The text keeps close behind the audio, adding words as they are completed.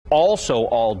Also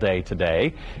all day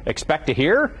today, expect to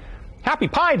hear Happy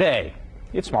Pi Day.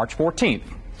 It's March 14th.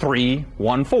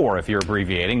 314 if you're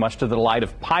abbreviating, much to the delight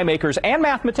of pie makers and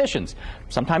mathematicians,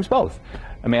 sometimes both.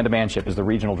 Amanda Manship is the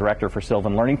Regional Director for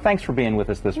Sylvan Learning. Thanks for being with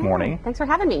us this morning. Thanks for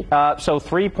having me. So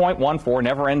 3.14,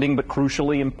 never-ending but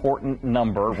crucially important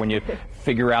number when you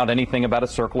figure out anything about a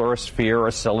circle or a sphere or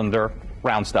a cylinder,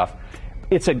 round stuff.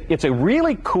 It's a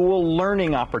really cool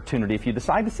learning opportunity if you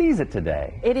decide to seize it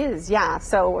today. It is, yeah.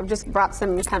 So I've just brought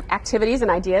some kind of activities and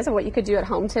ideas of what you could do at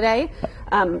home today.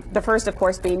 The first, of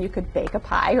course, being you could bake a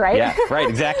pie, right? Yeah, right,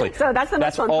 exactly. So that's the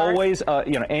most fun part. That's always,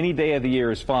 you know, any day of the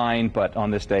year is fine, but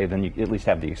on this day, then you at least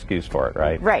have the excuse for it,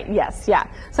 right? Right, yes, yeah.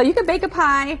 So you could bake a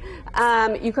pie.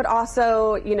 You could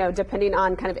also, you know, depending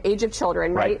on kind of age of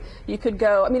children, right? You could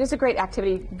go, I mean, it's a great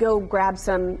activity. Go grab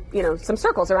some, you know, some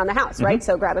circles around the house, right?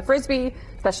 So grab a Frisbee,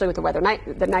 especially with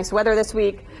the nice weather this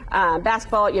week.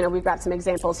 Basketball, you know, we've got some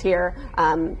examples here.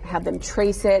 Have them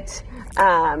trace it.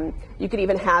 You could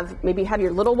even maybe have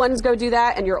your little ones go do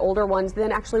that, and your older ones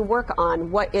then actually work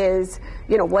on what is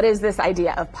this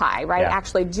idea of pi, right? Yeah.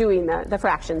 Actually doing the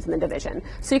fractions and the division.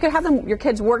 So you could have your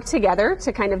kids work together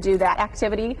to kind of do that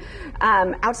activity.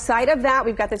 Outside of that,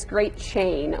 we've got this great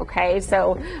chain, okay?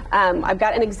 So I've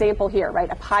got an example here,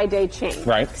 right? A Pi Day chain.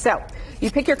 Right. So you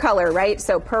pick your color, right?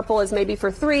 So purple is maybe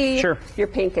for 3. Sure. Your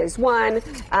pink is 1.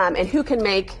 And who can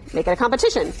make it a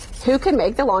competition? Who can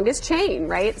make the longest chain,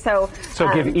 right? So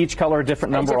give each color a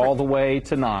different number all the way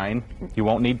to 9. You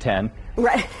won't need 10.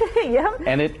 Right. Yeah.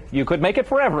 And you could make it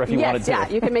forever if you wanted to. Yeah,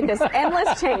 you can make this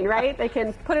endless chain, right? They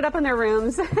can put it up in their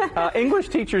rooms. English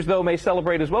teachers, though, may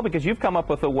celebrate as well because you've come up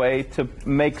with a way to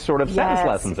make sort of sentence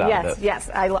lessons out of it. Yes,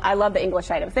 I love the English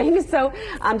side of things. So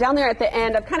down there at the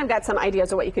end, I've kind of got some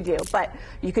ideas of what you could do. But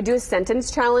you could do a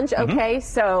sentence challenge, okay?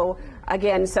 So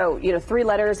again, 3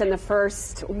 letters in the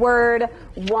first word,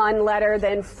 1 letter,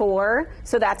 then 4.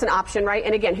 So that's an option, right?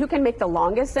 And again, who can make the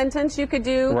longest sentence you could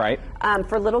do? Right.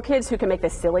 For little kids, who can make the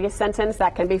silliest sentence?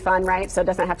 That can be fun, right? So it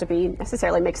doesn't have to be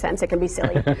necessarily make sense. It can be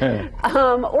silly.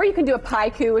 Or you can do a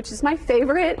haiku, which is my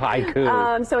favorite.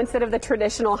 Haiku. So instead of the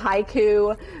traditional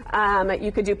haiku,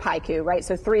 you could do haiku, right?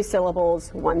 So 3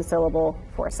 syllables, 1 syllable,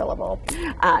 4 syllable.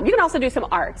 You can also do some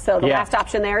art. So the last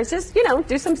option there is just,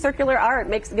 do some circular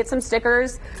art. Get some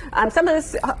stickers. Some of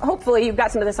this, hopefully you've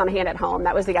got some of this on hand at home.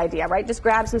 That was the idea, right? Just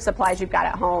grab some supplies you've got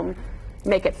at home.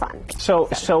 Make it fun.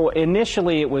 So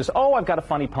initially it was, I've got a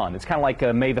funny pun. It's kind of like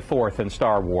May the 4th in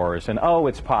Star Wars, and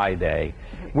it's Pi Day.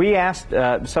 We asked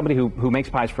somebody who makes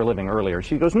pies for a living earlier.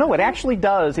 She goes, no, it actually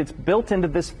does. It's built into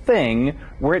this thing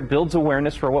where it builds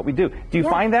awareness for what we do. Do you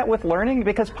find that with learning?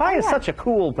 Because pi is such a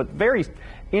cool but very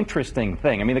interesting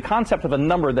thing. I mean, the concept of a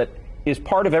number that is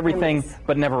part of everything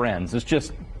but never ends is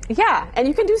just... Yeah, and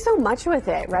you can do so much with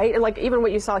it, right? And like even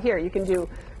what you saw here, you can do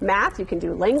math, you can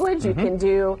do language, you can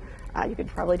do... you could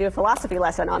probably do a philosophy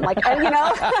lesson on, like,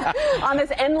 on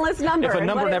this endless number. If a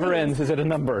number never ends, is it a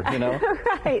number,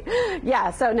 Right.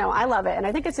 Yeah, so no, I love it. And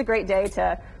I think it's a great day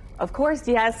to, of course,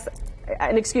 yes,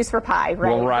 an excuse for pie, right?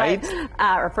 Well, right.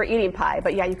 Or for eating pie.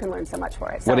 But yeah, you can learn so much for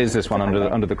it. So what is this one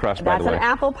under the crust, by the way? That's an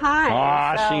apple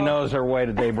pie. She knows her way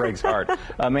to daybreak's heart.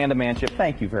 Amanda Manship,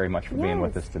 thank you very much for being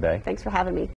with us today. Thanks for having me.